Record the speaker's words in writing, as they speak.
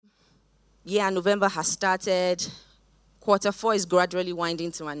Yeah, November has started. Quarter 4 is gradually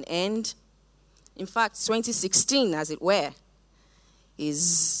winding to an end. In fact, 2016, as it were,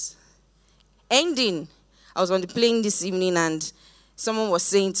 is ending. I was on the plane this evening and someone was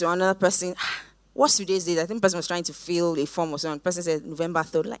saying to another person, what's today's date? I think the person was trying to fill a form or something. The person said November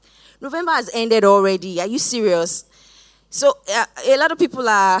 3rd. Like, November has ended already. Are you serious? So a lot of people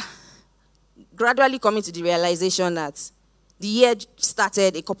are gradually coming to the realization that the year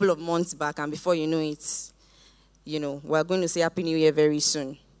started a couple of months back, and before you know it, we're going to say Happy New Year very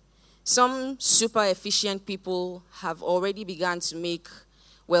soon. Some super efficient people have already begun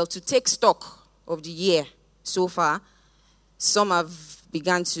to take stock of the year so far. Some have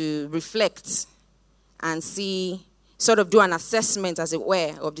begun to reflect and sort of do an assessment, as it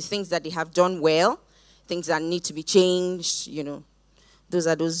were, of the things that they have done well, things that need to be changed, Those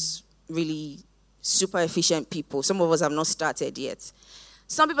are those really super efficient people. Some of us have not started yet.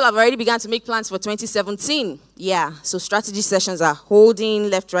 Some people have already begun to make plans for 2017. Yeah, so strategy sessions are holding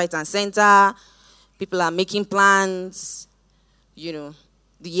left, right, and center. People are making plans. The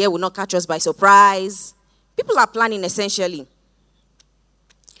year will not catch us by surprise. People are planning essentially.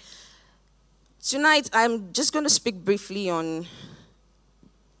 Tonight, I'm just going to speak briefly on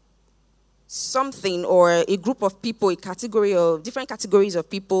something or a group of people, different categories of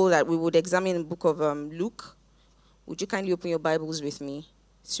people that we would examine in the book of Luke. Would you kindly open your Bibles with me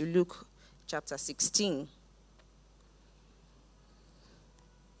to Luke chapter 16?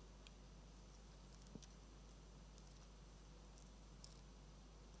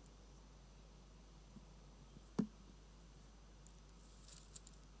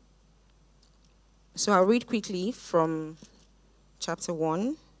 So I'll read quickly from verse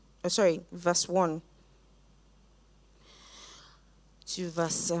 1 to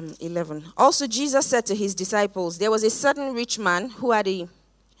verse 11. Also Jesus said to his disciples, there was a certain rich man who had a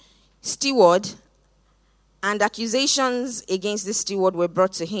steward, and accusations against this steward were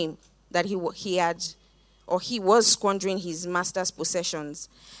brought to him that he was squandering his master's possessions.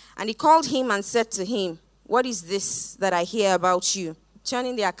 And he called him and said to him, what is this that I hear about you?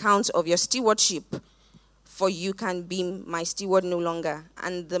 Turning the account of your stewardship, for you can be my steward no longer.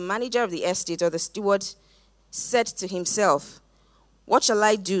 And the manager of the estate, or the steward, said to himself, what shall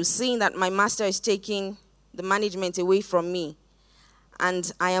I do, seeing that my master is taking the management away from me?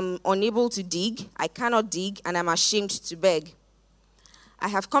 And I am unable to dig, I cannot dig, and I'm ashamed to beg. I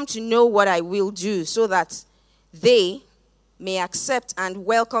have come to know what I will do, so that they may accept and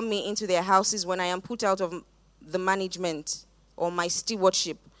welcome me into their houses when I am put out of the management or my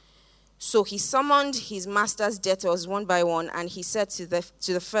stewardship. So he summoned his master's debtors one by one, and he said to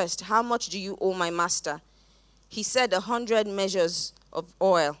the first, how much do you owe my master? He said 100 measures of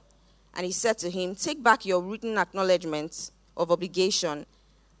oil. And he said to him, take back your written acknowledgement of obligation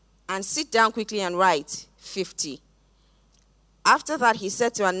and sit down quickly and write 50. After that he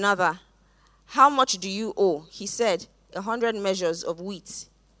said to another, how much do you owe? He said 100 measures of wheat.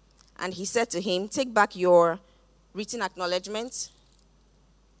 And he said to him, take back your written acknowledgement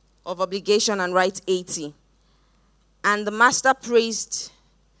of obligation and write 80. And the master praised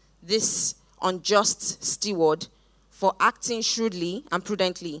this unjust steward for acting shrewdly and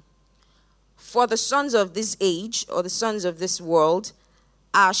prudently. For the sons of this age, or the sons of this world,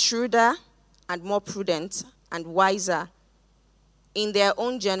 are shrewder and more prudent and wiser in their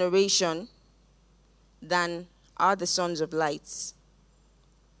own generation than are the sons of light.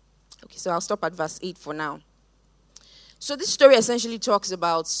 Okay, so I'll stop at verse 8 for now. So this story essentially talks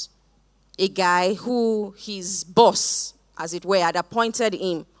about a guy who his boss, as it were, had appointed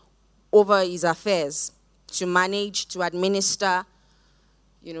him over his affairs to manage, to administer.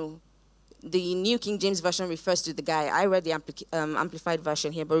 The New King James Version refers to the guy. I read the Amplified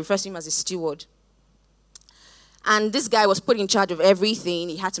Version here, but refers to him as a steward. And this guy was put in charge of everything.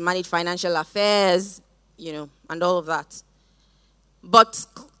 He had to manage financial affairs, and all of that. But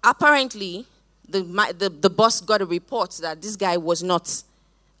apparently, the boss got a report that this guy was not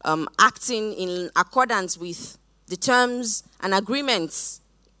acting in accordance with the terms and agreements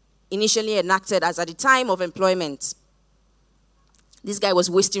initially enacted as at the time of employment. This guy was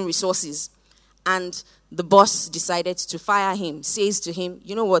wasting resources, and the boss decided to fire him, says to him,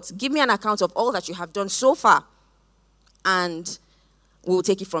 you know what, give me an account of all that you have done so far, and we'll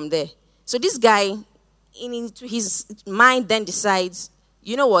take it from there. So this guy, in his mind, then decides,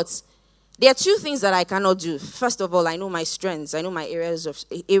 you know what, there are two things that I cannot do. First of all, I know my strengths. I know my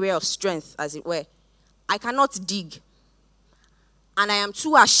area of strength, as it were. I cannot dig, and I am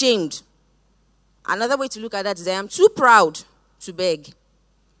too ashamed. Another way to look at that is I am too proud to beg.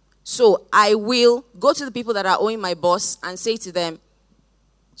 So I will go to the people that are owing my boss and say to them,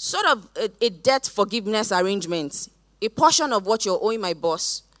 sort of a debt forgiveness arrangement. A portion of what you're owing my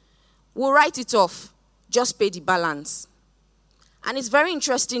boss, we'll write it off, just pay the balance. And it's very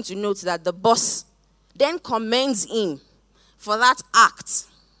interesting to note that the boss then commends him for that act.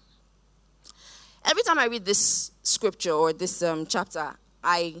 Every time I read this scripture or this chapter,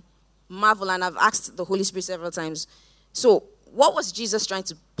 I marvel, and I've asked the Holy Spirit several times, so what was Jesus trying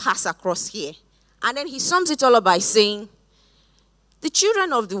to pass across here? And then he sums it all up by saying, the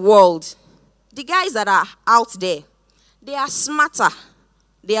children of the world, the guys that are out there, they are smarter,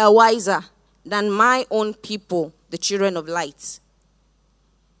 they are wiser than my own people, the children of light.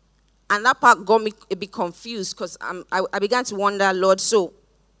 And that part got me a bit confused because I began to wonder, Lord, so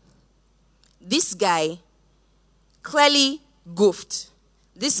this guy clearly goofed.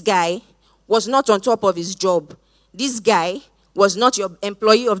 This guy was not on top of his job. This guy was not your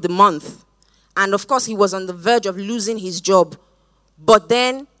employee of the month. And of course, he was on the verge of losing his job. But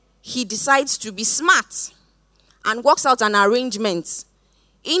then he decides to be smart and works out an arrangement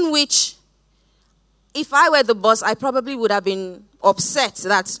in which, if I were the boss, I probably would have been upset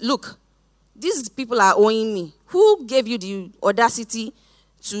that, look, these people are owing me. Who gave you the audacity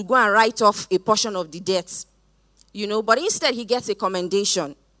to go and write off a portion of the debt? But instead he gets a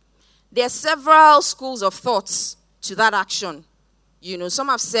commendation. There are several schools of thoughts to that action. Some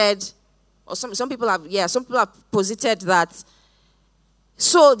have said, or some people have posited that,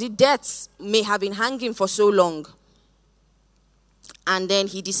 so the debts may have been hanging for so long. And then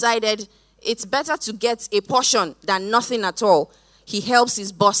he decided it's better to get a portion than nothing at all. He helps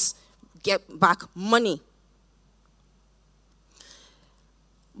his boss get back money.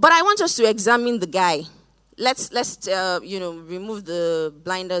 But I want us to examine the guy. Let's remove the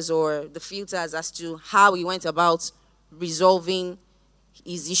blinders or the filters as to how he went about resolving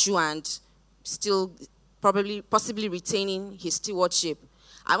his issue and still possibly retaining his stewardship.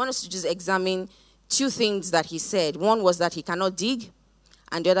 I want us to just examine two things that he said. One was that he cannot dig,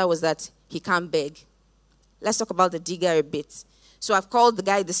 and the other was that he can't beg. Let's talk about the digger a bit. So I've called the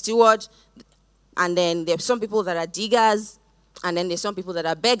guy the steward, and then there's some people that are diggers, and then there's some people that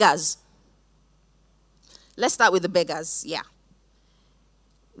are beggars. Let's start with the beggars, yeah.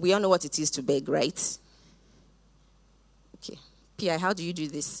 We all know what it is to beg, right? Okay. P.I., how do you do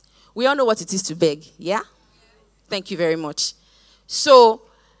this? We all know what it is to beg, yeah? Thank you very much. So,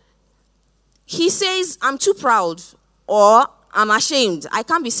 he says, I'm too proud, or I'm ashamed. I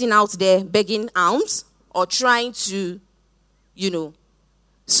can't be seen out there begging alms or trying to,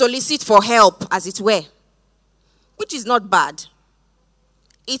 solicit for help, as it were, which is not bad.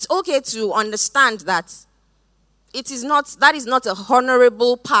 It's okay to understand that that is not a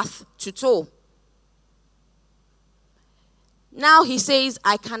honorable path to toe. Now he says,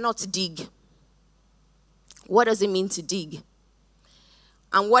 I cannot dig. What does it mean to dig?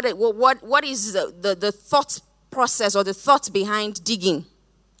 And what is the thought process or the thought behind digging?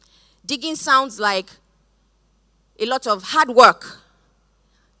 Digging sounds like a lot of hard work.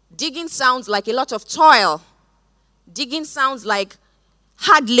 Digging sounds like a lot of toil. Digging sounds like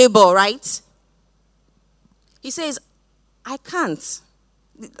hard labor, right? He says, I can't.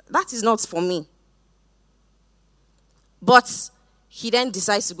 That is not for me. But he then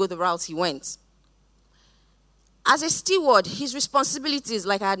decides to go the route he went. As a steward, his responsibilities,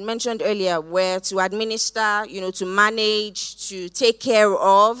 like I had mentioned earlier, were to administer, to manage, to take care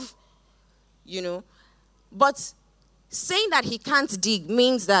of, But saying that he can't dig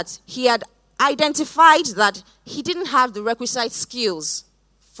means that he had identified that he didn't have the requisite skills,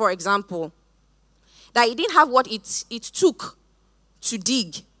 for example, that he didn't have what it took to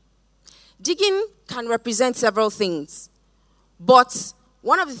dig. Digging can represent several things, but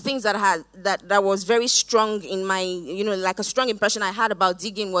one of the things that was very strong in my, like a strong impression I had about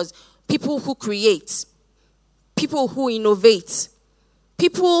digging was people who create, people who innovate,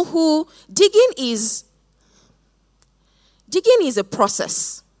 people who, digging is a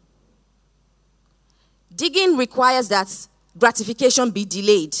process. Digging requires that gratification be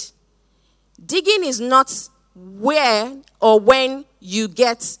delayed. Digging is not where or when you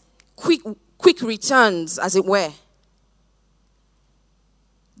get quick returns, as it were.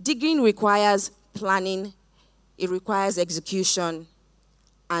 Digging requires planning, it requires execution,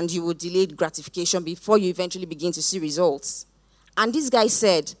 and you will delay gratification before you eventually begin to see results. And this guy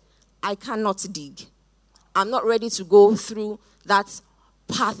said, I cannot dig. I'm not ready to go through that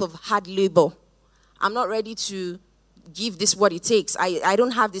path of hard labor. I'm not ready to give this what it takes. I don't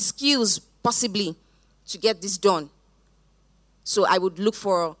have the skills, possibly, to get this done. So I would look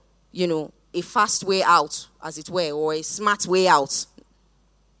for, a fast way out, as it were, or a smart way out.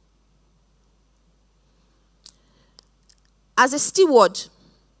 As a steward,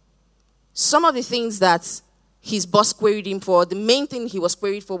 some of the things that his boss queried him for, the main thing he was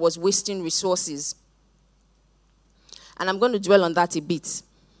queried for was wasting resources. And I'm going to dwell on that a bit.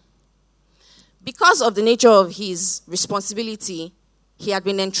 Because of the nature of his responsibility, he had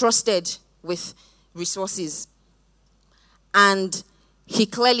been entrusted with resources. And he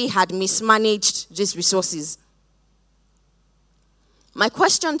clearly had mismanaged these resources. My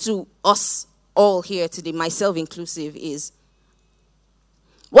question to us all here today, myself inclusive, is,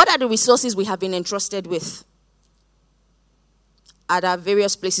 what are the resources we have been entrusted with at our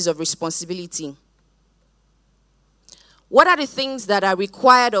various places of responsibility? What are the things that are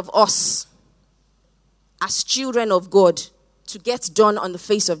required of us as children of God to get done on the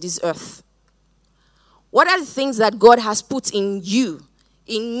face of this earth? What are the things that God has put in you,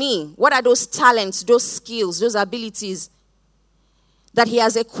 in me? What are those talents, those skills, those abilities that He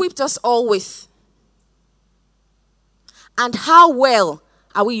has equipped us all with? And how well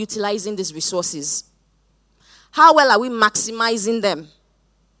are we utilizing these resources? How well are we maximizing them?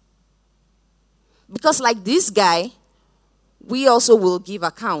 Because like this guy, we also will give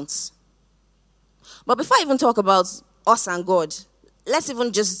accounts. But before I even talk about us and God, let's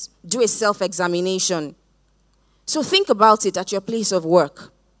even just do a self-examination. So think about it at your place of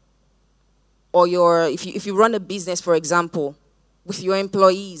work. Or if you run a business, for example, with your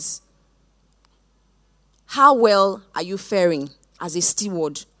employees. How well are you faring as a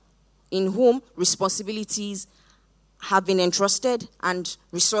steward in whom responsibilities have been entrusted and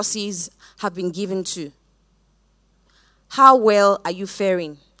resources have been given to? How well are you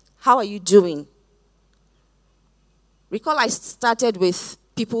faring? How are you doing? Recall I started with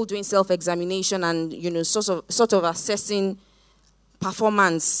people doing self-examination and, sort of assessing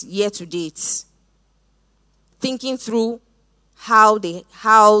performance year to date. Thinking through how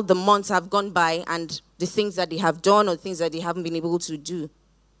the months have gone by and the things that they have done or things that they haven't been able to do.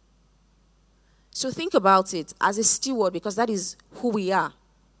 So think about it as a steward, because that is who we are.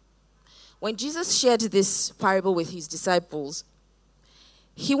 When Jesus shared this parable with his disciples,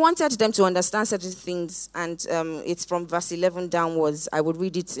 he wanted them to understand certain things, and it's from verse 11 downwards. I will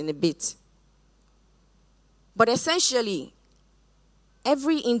read it in a bit. But essentially,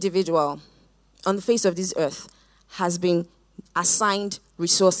 every individual on the face of this earth has been assigned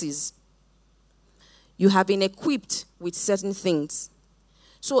resources. You have been equipped with certain things.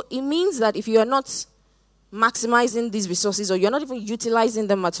 So it means that if you are not maximizing these resources, or you're not even utilizing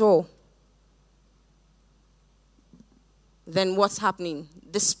them at all, then what's happening?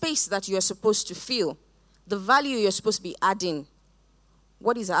 The space that you are supposed to fill, the value you're supposed to be adding,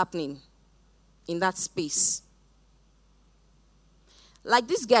 what is happening in that space? Like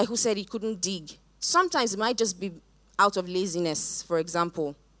this guy who said he couldn't dig. Sometimes it might just be out of laziness, for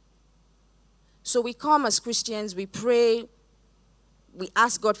example. So we come as Christians, we pray, we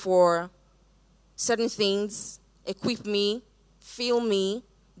ask God for certain things: equip me, fill me,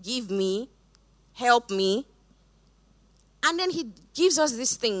 give me, help me. And then he gives us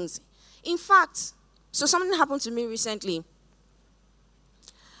these things. In fact, so something happened to me recently.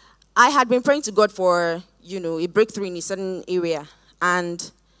 I had been praying to God for, a breakthrough in a certain area.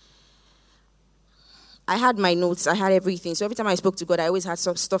 And I had my notes, I had everything. So every time I spoke to God, I always had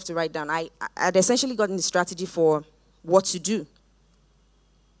some stuff to write down. I had essentially gotten the strategy for what to do.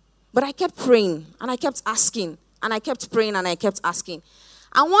 But I kept praying, and I kept asking, and I kept praying, and I kept asking.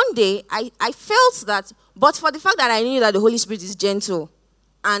 And one day, I felt that, but for the fact that I knew that the Holy Spirit is gentle,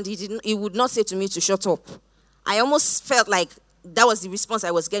 and he would not say to me to shut up, I almost felt like that was the response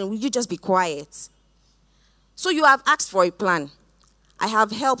I was getting. Will you just be quiet? So you have asked for a plan. I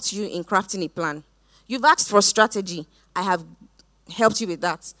have helped you in crafting a plan. You've asked for strategy. I have helped you with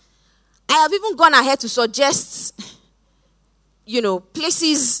that. I have even gone ahead to suggest,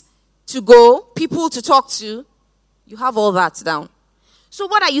 places to go, people to talk to. You have all that down. So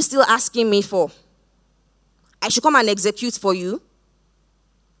what are you still asking me for? I should come and execute for you?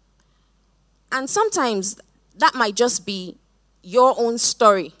 And sometimes that might just be your own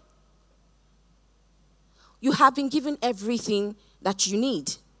story. You have been given everything that you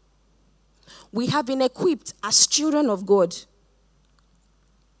need. We have been equipped as children of God.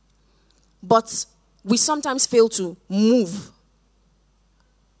 But we sometimes fail to move.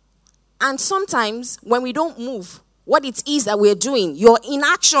 And sometimes when we don't move, what it is that we're doing, your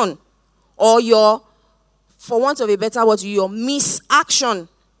inaction, or your, for want of a better word, your misaction,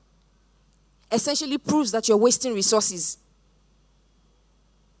 essentially proves that you're wasting resources.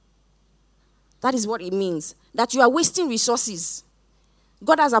 That is what it means. That you are wasting resources.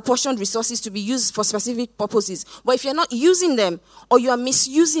 God has apportioned resources to be used for specific purposes. But if you're not using them, or you are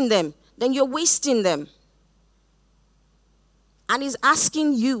misusing them, then you're wasting them. And he's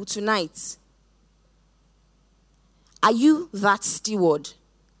asking you tonight, are you that steward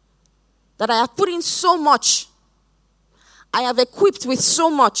that I have put in so much, I have equipped with so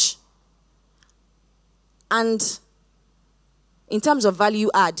much, and in terms of value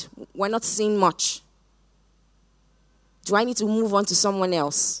add, we're not seeing much? Do I need to move on to someone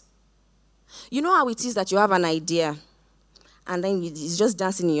else? You know how it is that you have an idea, and then it's just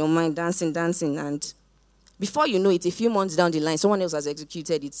dancing in your mind, dancing, and before you know it, a few months down the line, someone else has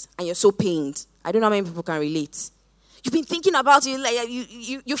executed it, and you're so pained. I don't know how many people can relate. You've been thinking about it, like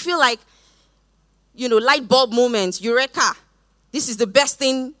you feel like, light bulb moment, eureka. This is the best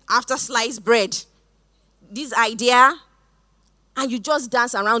thing after sliced bread. This idea, and you just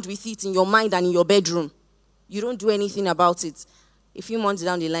dance around with it in your mind and in your bedroom. You don't do anything about it. A few months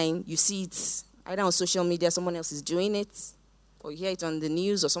down the line, you see it either on social media, someone else is doing it, or you hear it on the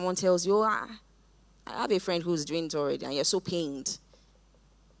news, or someone tells you, I have a friend who's doing it already, and you're so pained.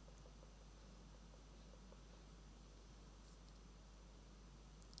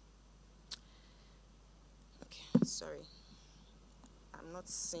 Okay, sorry. I'm not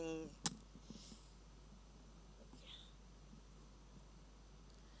seeing.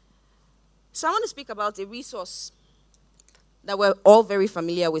 So I want to speak about a resource that we're all very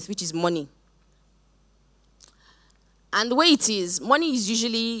familiar with, which is money. And the way it is, money is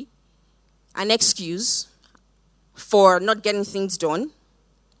usually an excuse for not getting things done,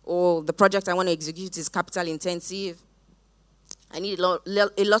 or the project I want to execute is capital intensive. I need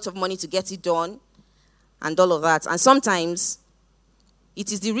a lot of money to get it done, and all of that. And sometimes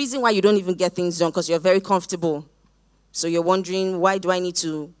it is the reason why you don't even get things done, because you're very comfortable. So you're wondering, why do I need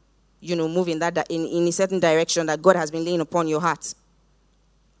to move in a certain direction that God has been laying upon your heart?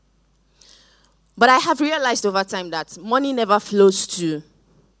 But I have realized over time that money never flows to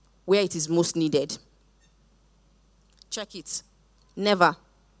where it is most needed. Check it. Never.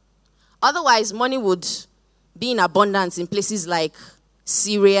 Otherwise, money would be in abundance in places like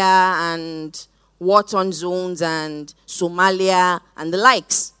Syria and war-torn zones and Somalia and the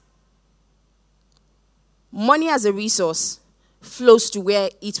likes. Money as a resource flows to where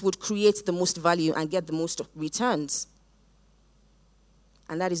it would create the most value and get the most returns.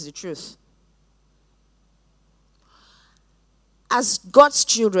 And that is the truth. As God's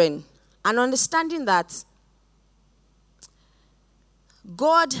children, and understanding that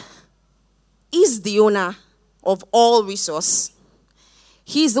God is the owner of all resource,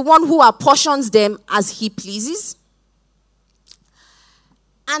 He is the one who apportions them as He pleases.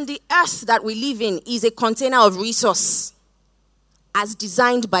 And the earth that we live in is a container of resource as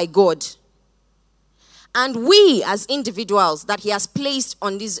designed by God. And we as individuals that He has placed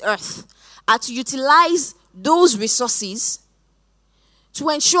on this earth are to utilize those resources to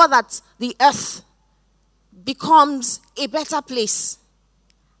ensure that the earth becomes a better place,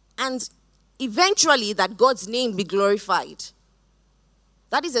 and eventually that God's name be glorified.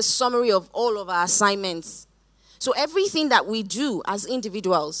 That is a summary of all of our assignments. So everything that we do as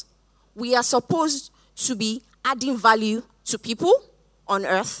individuals, we are supposed to be adding value to people on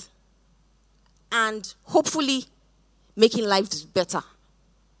earth and hopefully making lives better.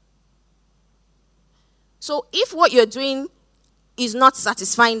 So if what you're doing is not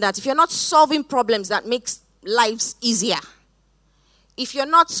satisfying that, if you're not solving problems that makes lives easier, if you're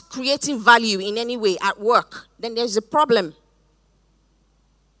not creating value in any way at work, then there's a problem.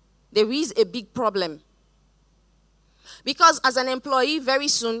 There is a big problem. Because as an employee, very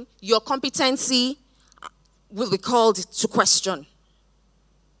soon, your competency will be called to question.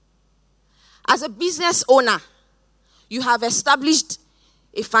 As a business owner, you have established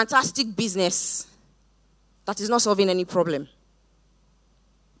a fantastic business that is not solving any problem.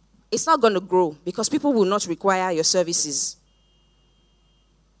 It's not going to grow because people will not require your services.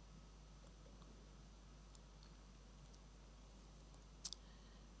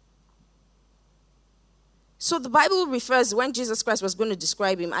 So the Bible refers, when Jesus Christ was going to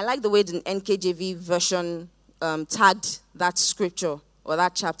describe him, I like the way the NKJV version tagged that scripture or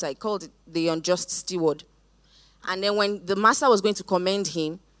that chapter. He called it the unjust steward. And then when the master was going to commend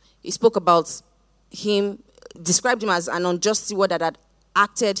him, he spoke about him, described him as an unjust steward that had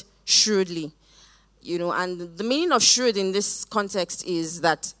acted shrewdly. And the meaning of shrewd in this context is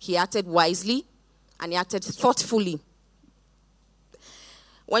that he acted wisely and he acted thoughtfully.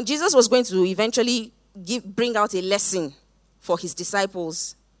 When Jesus was going to eventually bring out a lesson for his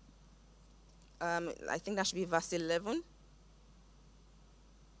disciples, I think that should be verse 11.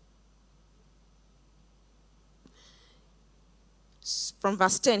 From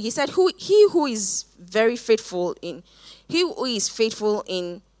verse 10, he said, he who is faithful in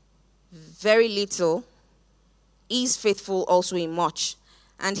very little is faithful also in much.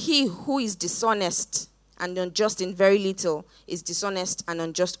 And he who is dishonest and unjust in very little is dishonest and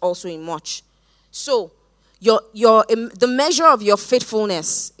unjust also in much. So, the measure of your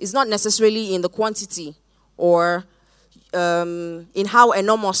faithfulness is not necessarily in the quantity or in how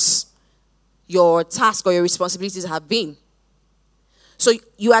enormous your task or your responsibilities have been. So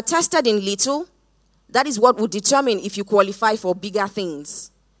you are tested in little. That is what will determine if you qualify for bigger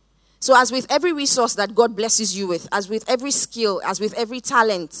things. So as with every resource that God blesses you with, as with every skill, as with every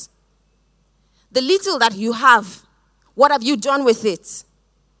talent, the little that you have, what have you done with it?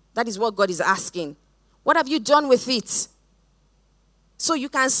 That is what God is asking. What have you done with it? So you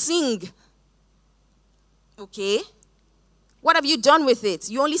can sing. Okay? What have you done with it?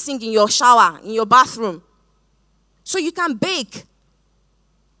 You only sing in your shower, in your bathroom. So you can bake.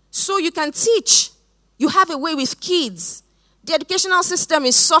 So you can teach. You have a way with kids. The educational system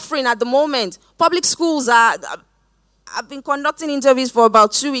is suffering at the moment. Public schools are... I've been conducting interviews for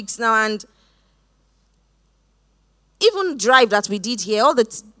about 2 weeks now, and even drive that we did here, all the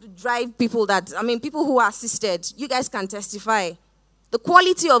drive people people who are assisted, you guys can testify. The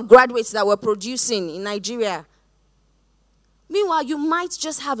quality of graduates that we're producing in Nigeria. Meanwhile, you might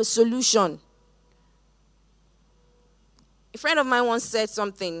just have a solution. A friend of mine once said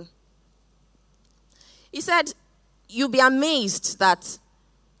something. He said, you'll be amazed that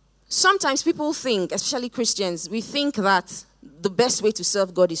sometimes people think, especially Christians, we think that the best way to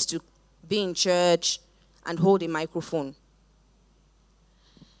serve God is to be in church and hold a microphone.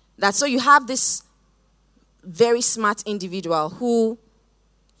 That so you have this very smart individual who,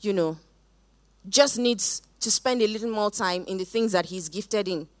 just needs to spend a little more time in the things that he's gifted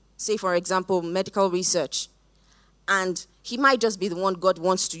in. Say, for example, medical research. And he might just be the one God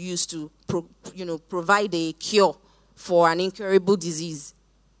wants to use to, provide a cure for an incurable disease.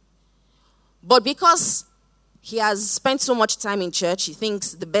 But because he has spent so much time in church, he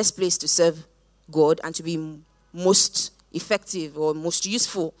thinks the best place to serve God and to be most effective or most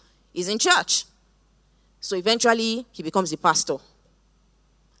useful is in church. So eventually, he becomes a pastor.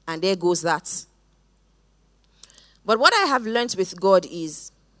 And there goes that. But what I have learned with God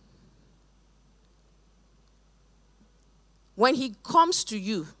is, when he comes to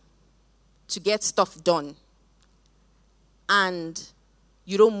you to get stuff done and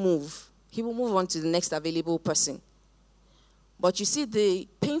you don't move, he will move on to the next available person. But you see, the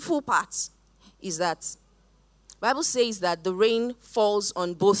painful part is that the Bible says that the rain falls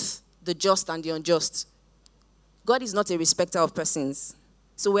on both the just and the unjust. God is not a respecter of persons.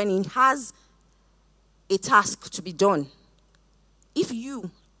 So when he has a task to be done, if you,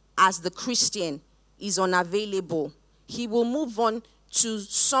 as the Christian, is unavailable, he will move on to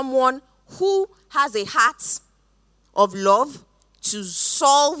someone who has a heart of love to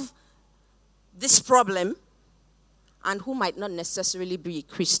solve this problem and who might not necessarily be a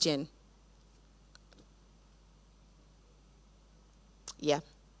Christian. Yeah.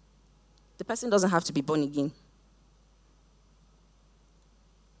 The person doesn't have to be born again.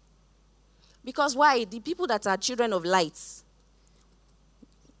 Because why? The people that are children of light,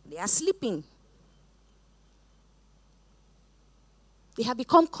 they are sleeping. They have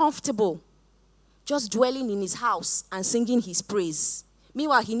become comfortable just dwelling in his house and singing his praise.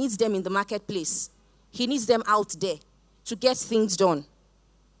 Meanwhile, he needs them in the marketplace. He needs them out there to get things done.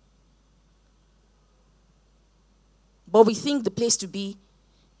 But we think the place to be,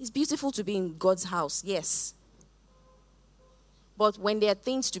 it's beautiful to be in God's house, yes. But when there are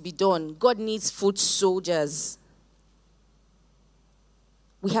things to be done, God needs foot soldiers.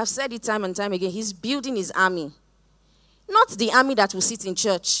 We have said it time and time again, he's building his army. Not the army that will sit in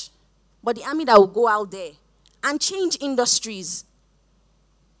church, but the army that will go out there and change industries,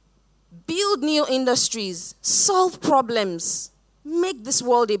 build new industries, solve problems, make this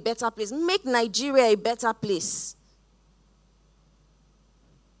world a better place, make Nigeria a better place.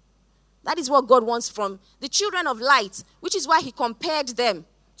 That is what God wants from the children of light, which is why he compared them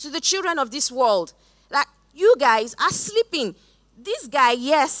to the children of this world. That you guys are sleeping. This guy,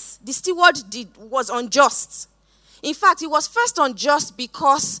 yes, the steward was unjust. In fact, he was first unjust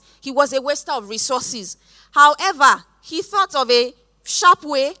because he was a waster of resources. However, he thought of a sharp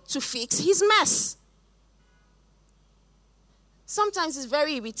way to fix his mess. Sometimes it's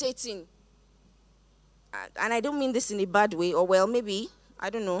very irritating. And I don't mean this in a bad way, or well, maybe,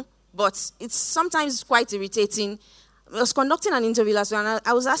 I don't know. But it's sometimes quite irritating. I was conducting an interview last week, and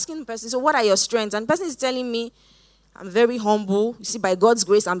I was asking the person, so what are your strengths? And the person is telling me, I'm very humble. You see, by God's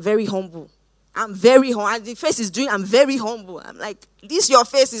grace, I'm very humble. I'm very humble. And the face is doing, I'm very humble. I'm like, this your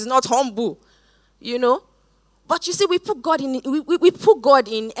face is not humble, But you see, we put God in, we put God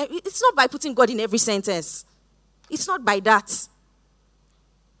in, it's not by putting God in every sentence. It's not by that.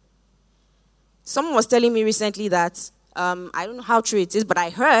 Someone was telling me recently that, I don't know how true it is, but I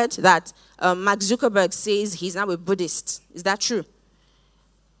heard that Mark Zuckerberg says he's now a Buddhist. Is that true?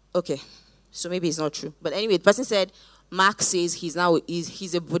 Okay, so maybe it's not true. But anyway, the person said Mark says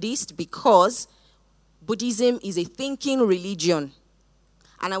he's a Buddhist because Buddhism is a thinking religion.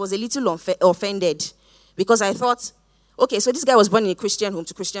 And I was a little offended because I thought, okay, so this guy was born in a Christian home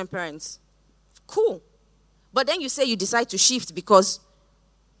to Christian parents. Cool. But then you say you decide to shift because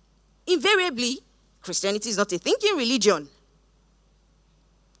invariably, Christianity is not a thinking religion.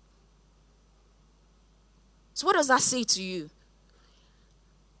 So what does that say to you?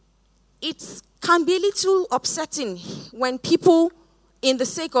 It can be a little upsetting when people, in the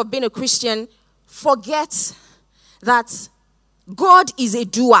sake of being a Christian, forget that God is a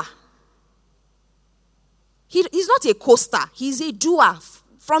doer. He's not a coaster. He's a doer.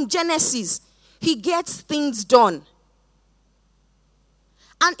 From Genesis, he gets things done.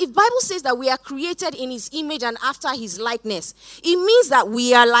 And if Bible says that we are created in his image and after his likeness, it means that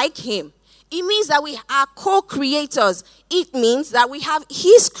we are like him. It means that we are co-creators. It means that we have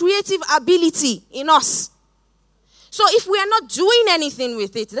his creative ability in us. So if we are not doing anything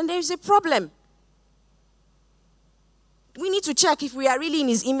with it, then there is a problem. We need to check if we are really in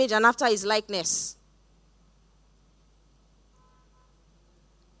his image and after his likeness.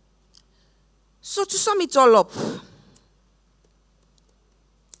 So to sum it all up,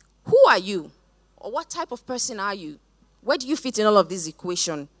 who are you? Or what type of person are you? Where do you fit in all of this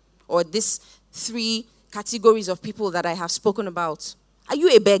equation? Or these 3 categories of people that I have spoken about? Are you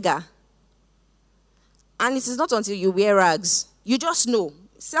a beggar? And it is not until you wear rags. You just know.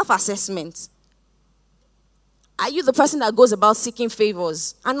 Self-assessment. Are you the person that goes about seeking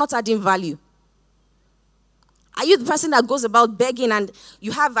favors and not adding value? Are you the person that goes about begging and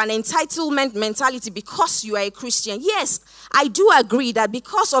you have an entitlement mentality because you are a Christian? Yes, I do agree that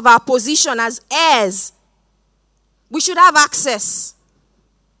because of our position as heirs, we should have access.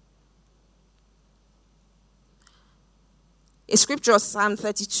 A scripture, Psalm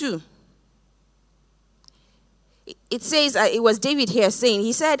 32. It says, it was David here saying,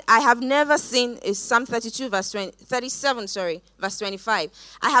 he said, I have never seen, Psalm 32, verse 25.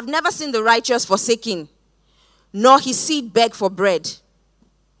 I have never seen the righteous forsaken, nor his seed beg for bread.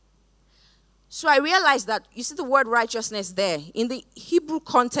 So I realized that, you see the word righteousness there, in the Hebrew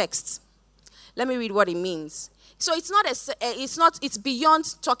context. Let me read what it means. So it's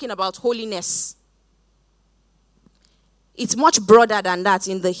beyond talking about holiness. It's much broader than that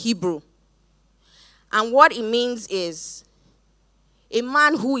in the Hebrew. And what it means is a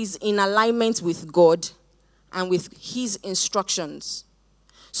man who is in alignment with God and with his instructions.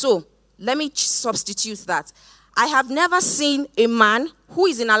 So let me substitute that. I have never seen a man who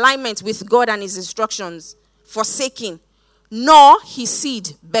is in alignment with God and his instructions forsaken, nor his seed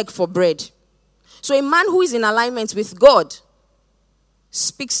beg for bread. So a man who is in alignment with God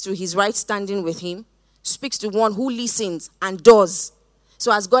speaks to his right standing with him, speaks to one who listens and does.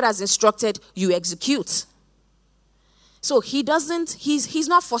 So as God has instructed, you execute. So he's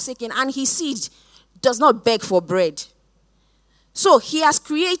not forsaken, and his seed does not beg for bread. So he has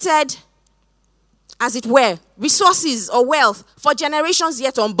created, as it were, resources or wealth for generations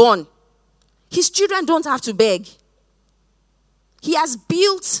yet unborn. His children don't have to beg. He has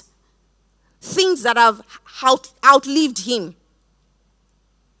built things that have outlived him.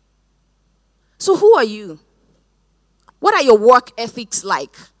 So who are you? What are your work ethics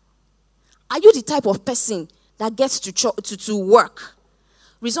like? Are you the type of person that gets to work?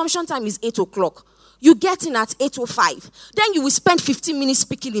 Resumption time is 8 o'clock. You get in at 8:05. Then you will spend 15 minutes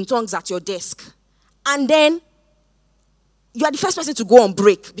speaking in tongues at your desk. And then you are the first person to go on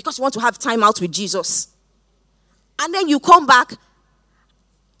break because you want to have time out with Jesus. And then you come back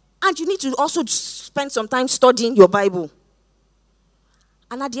and you need to also spend some time studying your Bible.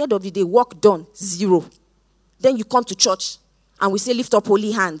 And at the end of the day, work done, 0. Then you come to church and we say, lift up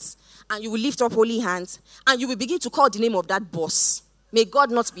holy hands. And you will lift up holy hands and you will begin to call the name of that boss. May God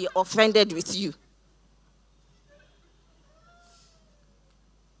not be offended with you.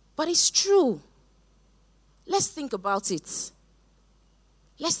 But it's true. Let's think about it.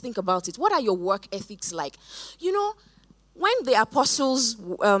 Let's think about it. What are your work ethics like? You know, when the apostles,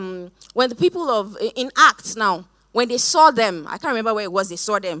 when the people in Acts now, when they saw them, I can't remember where it was, they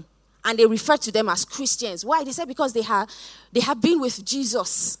saw them. And they referred to them as Christians. Why? They said because they have been with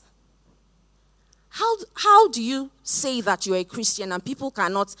Jesus. How do you say that you're a Christian and people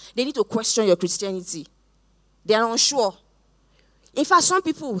they need to question your Christianity? They are unsure. In fact, some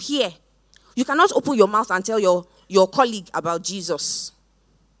people here, you cannot open your mouth and tell your colleague about Jesus.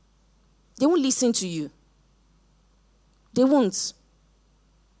 They won't listen to you. They won't.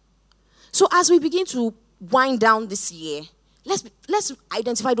 So as we begin to wind down this year, let's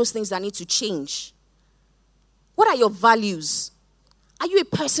identify those things that need to change. What are your values? Are you a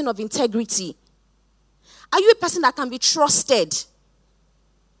person of integrity? Are you a person that can be trusted?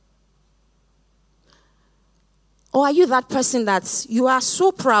 Or are you that person that you are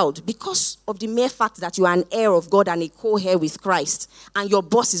so proud because of the mere fact that you are an heir of God and a co-heir with Christ, and your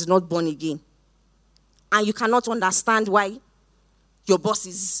boss is not born again? And you cannot understand why your boss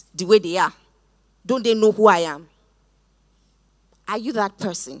is the way they are. Don't they know who I am? Are you that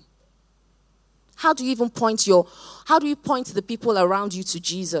person? How do you point the people around you to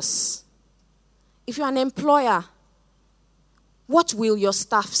Jesus? If you're an employer, what will your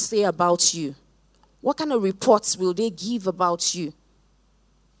staff say about you? What kind of reports will they give about you?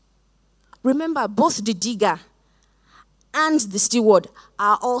 Remember, both the digger and the steward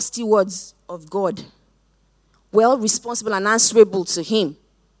are all stewards of God, well, responsible and answerable to him.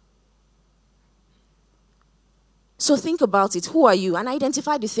 So think about it. Who are you? And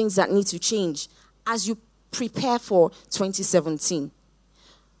identify the things that need to change as you prepare for 2017.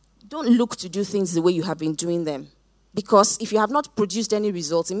 Don't look to do things the way you have been doing them. Because if you have not produced any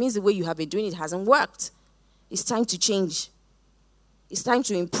results, it means the way you have been doing it hasn't worked. It's time to change. It's time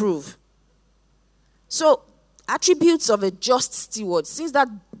to improve. So, attributes of a just steward. Since that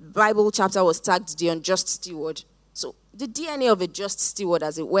Bible chapter was tagged the unjust steward, so the DNA of a just steward,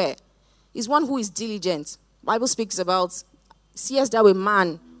 as it were, is one who is diligent. Bible speaks about, seest thou a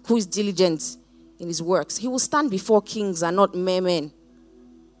man who is diligent in his works. He will stand before kings and not mere men.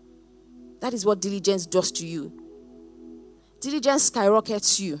 That is what diligence does to you. Diligence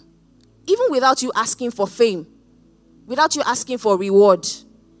skyrockets you. Even without you asking for fame, without you asking for reward,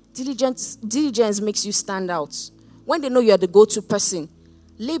 diligence makes you stand out. When they know you are the go-to person,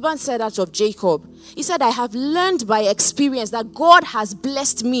 Laban said that of Jacob. He said, I have learned by experience that God has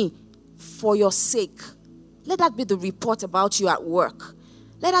blessed me for your sake. Let that be the report about you at work.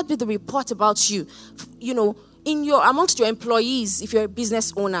 Let that be the report about you, amongst your employees, if you're a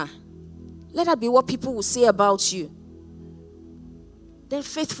business owner. Let that be what people will say about you. Then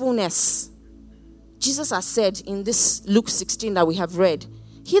faithfulness. Jesus has said in this Luke 16 that we have read,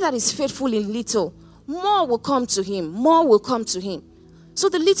 he that is faithful in little, more will come to him. More will come to him. So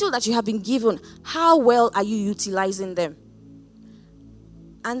the little that you have been given, how well are you utilizing them?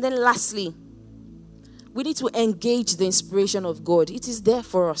 And then lastly, we need to engage the inspiration of God. It is there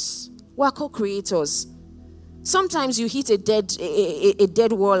for us. We are co-creators. Sometimes you hit a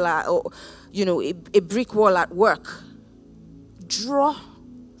dead wall or a brick wall at work. Draw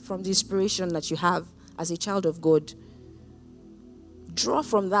from the inspiration that you have as a child of God. Draw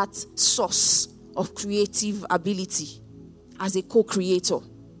from that source of creative ability as a co-creator.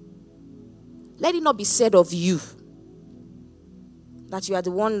 Let it not be said of you that you are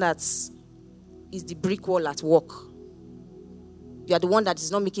the one that is the brick wall at work. You are the one that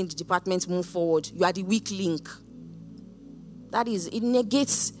is not making the department move forward. You are the weak link. That is, it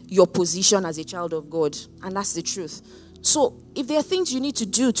negates your position as a child of God. And that's the truth. So, if there are things you need to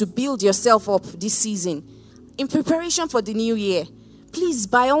do to build yourself up this season, in preparation for the new year, please,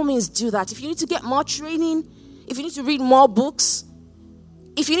 by all means, do that. If you need to get more training, if you need to read more books,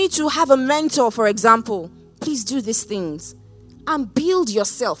 if you need to have a mentor, for example, please do these things. And build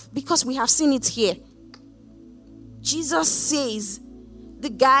yourself, because we have seen it here. Jesus says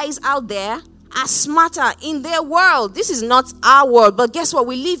the guys out there are smarter in their world. This is not our world, but guess what?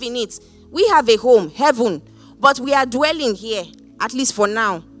 We live in it. We have a home, heaven, but we are dwelling here, at least for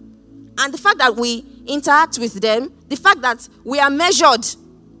now. And the fact that we interact with them, the fact that we are measured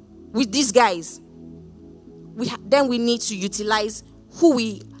with these guys, then we need to utilize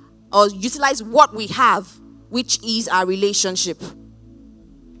utilize what we have, which is our relationship.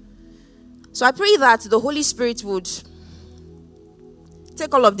 So I pray that the Holy Spirit would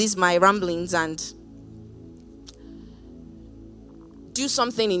take all of these, my ramblings, and do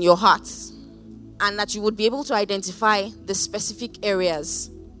something in your hearts, and that you would be able to identify the specific areas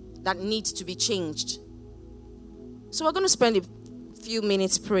that need to be changed. So we're going to spend a few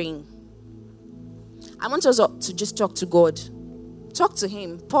minutes praying. I want us to just talk to God. Talk to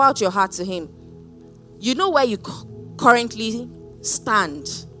him. Pour out your heart to him. You know where you currently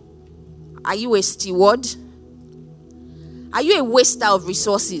stand. Are you a steward? Are you a waster of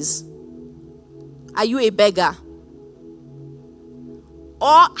resources? Are you a beggar?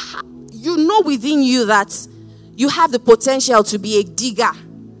 Or you know within you that you have the potential to be a digger,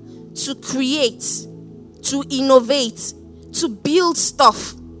 to create, to innovate, to build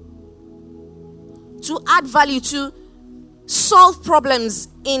stuff, to add value, to solve problems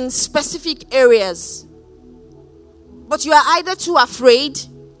in specific areas. but you are either too afraid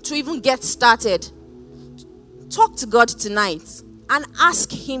to even get started, talk to God tonight and ask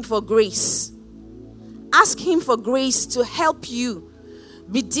Him for grace. Ask Him for grace to help you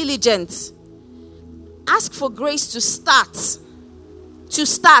be diligent. Ask for grace to start.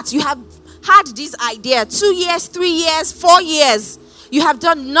 You have had this idea 2 years, 3 years, 4 years. You have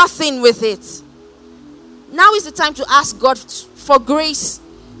done nothing with it. Now is the time to ask God for grace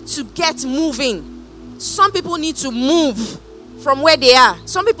to get moving. Some people need to move from where they are.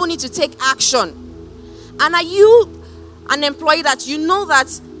 Some people need to take action. And are you an employee that you know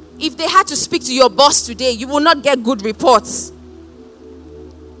that if they had to speak to your boss today, you will not get good reports?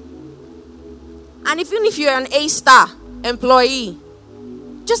 And even if you're an A-star employee,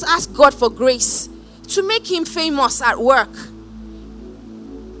 just ask God for grace to make him famous at work.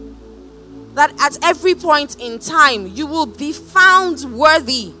 That at every point in time, you will be found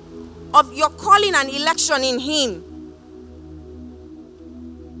worthy of your calling and election in him.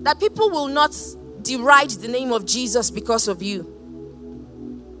 That people will not deride the name of Jesus because of you.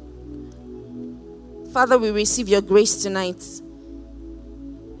 Father, we receive your grace tonight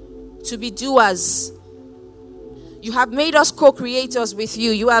to be doers. You have made us co-creators with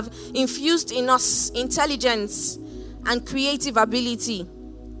you. You have infused in us intelligence and creative ability.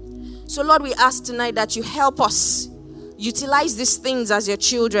 So Lord, we ask tonight that you help us utilize these things as your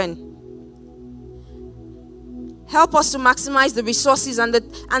children. Help us to maximize the resources and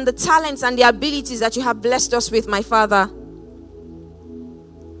the talents and the abilities that you have blessed us with, my Father.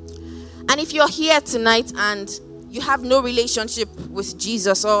 And if you're here tonight and you have no relationship with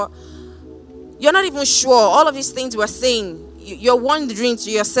Jesus, or you're not even sure, all of these things we're saying, you're wondering to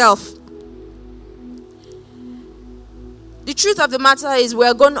yourself, the truth of the matter is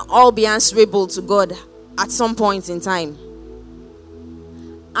we're going to all be answerable to God at some point in time.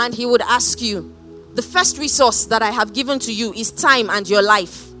 And he would ask you, the first resource that I have given to you is time and your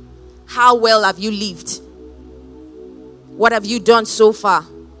life. How well have you lived? What have you done so far?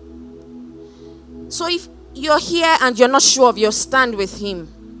 So if you're here and you're not sure of your stand with him,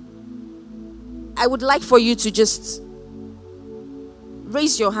 I would like for you to just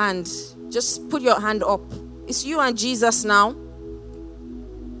raise your hand. Just put your hand up. It's you and Jesus now.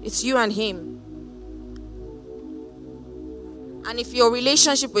 It's you and him. And if your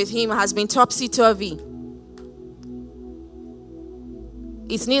relationship with him has been topsy-turvy,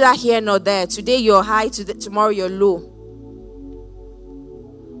 it's neither here nor there. Today you're high, tomorrow you're low.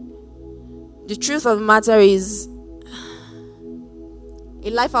 The truth of the matter is,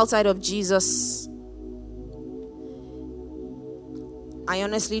 a life outside of Jesus, I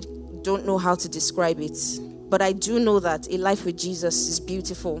honestly don't know how to describe it. But I do know that a life with Jesus is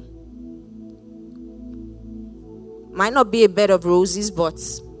beautiful. Might not be a bed of roses, but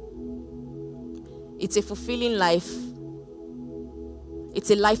it's a fulfilling life.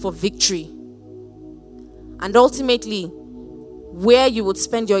 It's a life of victory. And ultimately, where you would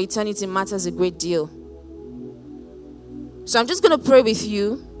spend your eternity matters a great deal. So I'm just going to pray with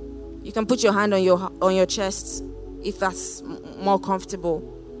you. You can put your hand on your chest if that's more comfortable.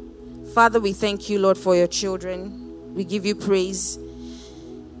 Father, we thank you, Lord, for your children. We give you praise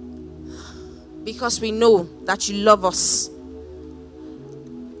because we know that you love us.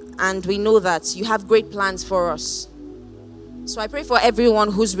 And we know that you have great plans for us. So I pray for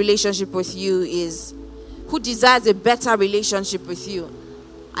everyone whose relationship with you who desires a better relationship with you.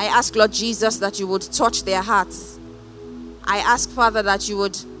 I ask, Lord Jesus, that you would touch their hearts. I ask, Father, that you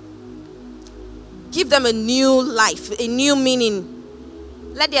would give them a new life, a new meaning.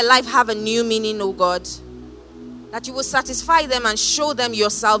 Let their life have a new meaning, oh God. That you will satisfy them and show them your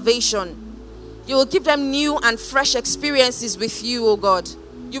salvation. You will give them new and fresh experiences with you, oh God.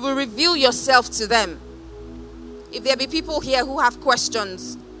 You will reveal yourself to them. If there be people here who have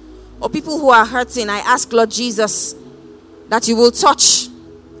questions or people who are hurting, I ask, Lord Jesus, that you will touch.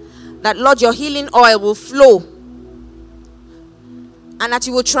 That, Lord, your healing oil will flow. And that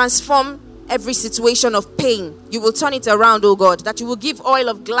you will transform every situation of pain. You will turn it around, oh God. That you will give oil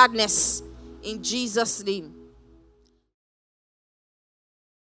of gladness in Jesus' name.